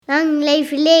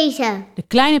even lezen. De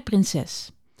kleine prinses.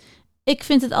 Ik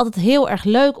vind het altijd heel erg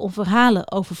leuk om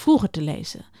verhalen over vroeger te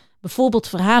lezen. Bijvoorbeeld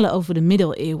verhalen over de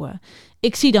middeleeuwen.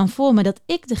 Ik zie dan voor me dat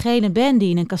ik degene ben die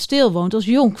in een kasteel woont als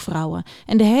jonkvrouwe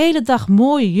en de hele dag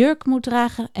mooie jurk moet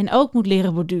dragen en ook moet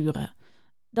leren borduren.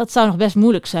 Dat zou nog best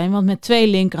moeilijk zijn, want met 2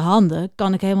 linkerhanden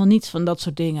kan ik helemaal niets van dat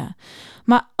soort dingen.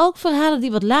 Maar ook verhalen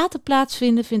die wat later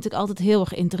plaatsvinden vind ik altijd heel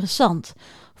erg interessant.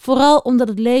 Vooral omdat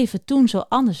het leven toen zo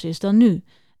anders is dan nu.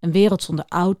 Een wereld zonder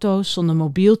auto's, zonder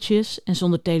mobieltjes en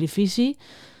zonder televisie.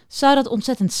 Zou dat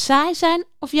ontzettend saai zijn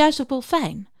of juist ook wel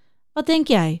fijn? Wat denk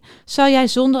jij? Zou jij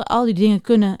zonder al die dingen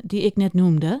kunnen die ik net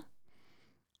noemde?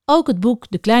 Ook het boek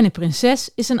De Kleine Prinses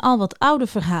is een al wat ouder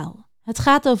verhaal. Het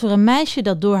gaat over een meisje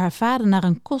dat door haar vader naar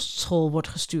een kostschool wordt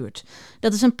gestuurd.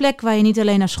 Dat is een plek waar je niet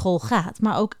alleen naar school gaat,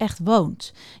 maar ook echt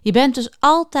woont. Je bent dus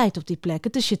altijd op die plek,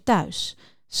 het is je thuis.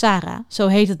 Sarah, zo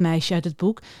heet het meisje uit het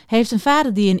boek, heeft een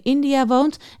vader die in India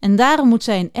woont en daarom moet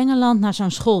zij in Engeland naar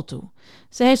zo'n school toe.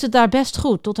 Ze heeft het daar best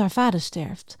goed tot haar vader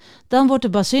sterft. Dan wordt de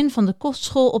bazin van de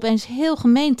kostschool opeens heel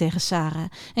gemeen tegen Sarah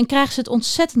en krijgt ze het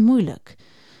ontzettend moeilijk.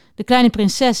 De Kleine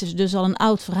Prinses is dus al een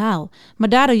oud verhaal, maar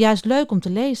daardoor juist leuk om te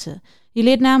lezen. Je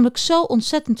leert namelijk zo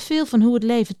ontzettend veel van hoe het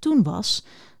leven toen was.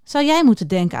 Zou jij moeten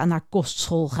denken aan naar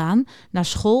kostschool gaan, naar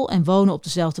school en wonen op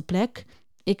dezelfde plek?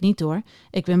 Ik niet hoor.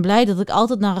 Ik ben blij dat ik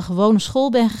altijd naar een gewone school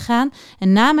ben gegaan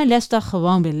en na mijn lesdag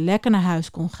gewoon weer lekker naar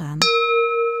huis kon gaan.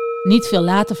 Niet veel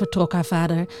later vertrok haar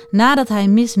vader, nadat hij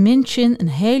Miss Minchin een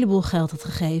heleboel geld had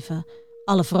gegeven.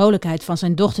 Alle vrolijkheid van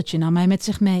zijn dochtertje nam hij met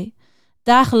zich mee.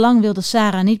 Dagenlang wilde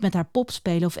Sarah niet met haar pop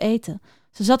spelen of eten.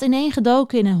 Ze zat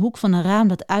ineengedoken in een hoek van een raam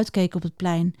dat uitkeek op het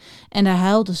plein. En daar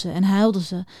huilde ze en huilde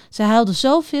ze. Ze huilde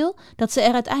zoveel dat ze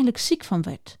er uiteindelijk ziek van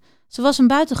werd. Ze was een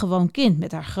buitengewoon kind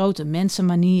met haar grote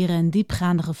mensenmanieren en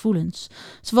diepgaande gevoelens.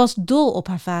 Ze was dol op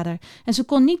haar vader en ze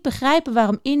kon niet begrijpen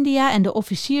waarom India en de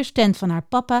officierstent van haar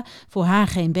papa voor haar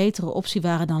geen betere optie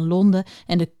waren dan Londen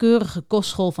en de keurige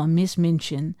kostschool van Miss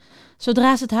Minchin.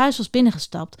 Zodra ze het huis was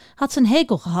binnengestapt, had ze een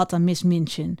hekel gehad aan Miss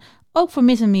Minchin. Ook voor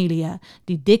Miss Amelia,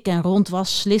 die dik en rond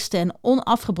was, sliste en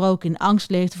onafgebroken in angst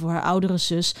leefde voor haar oudere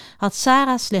zus, had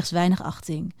Sarah slechts weinig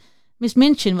achting. Miss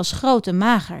Minchin was groot en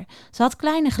mager. Ze had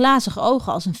kleine glazige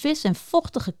ogen als een vis en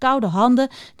vochtige koude handen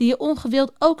die je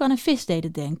ongewild ook aan een vis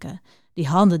deden denken. Die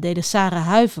handen deden Sarah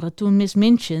huiveren toen Miss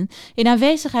Minchin in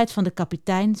aanwezigheid van de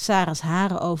kapitein Sarah's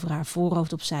haren over haar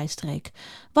voorhoofd opzij streek.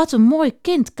 Wat een mooi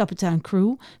kind, kapitein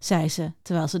Crewe, zei ze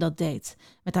terwijl ze dat deed.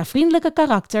 Met haar vriendelijke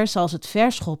karakter zal ze het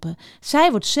verschoppen.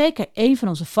 Zij wordt zeker een van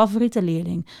onze favoriete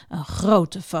leerlingen. Een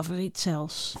grote favoriet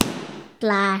zelfs.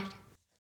 Klaar.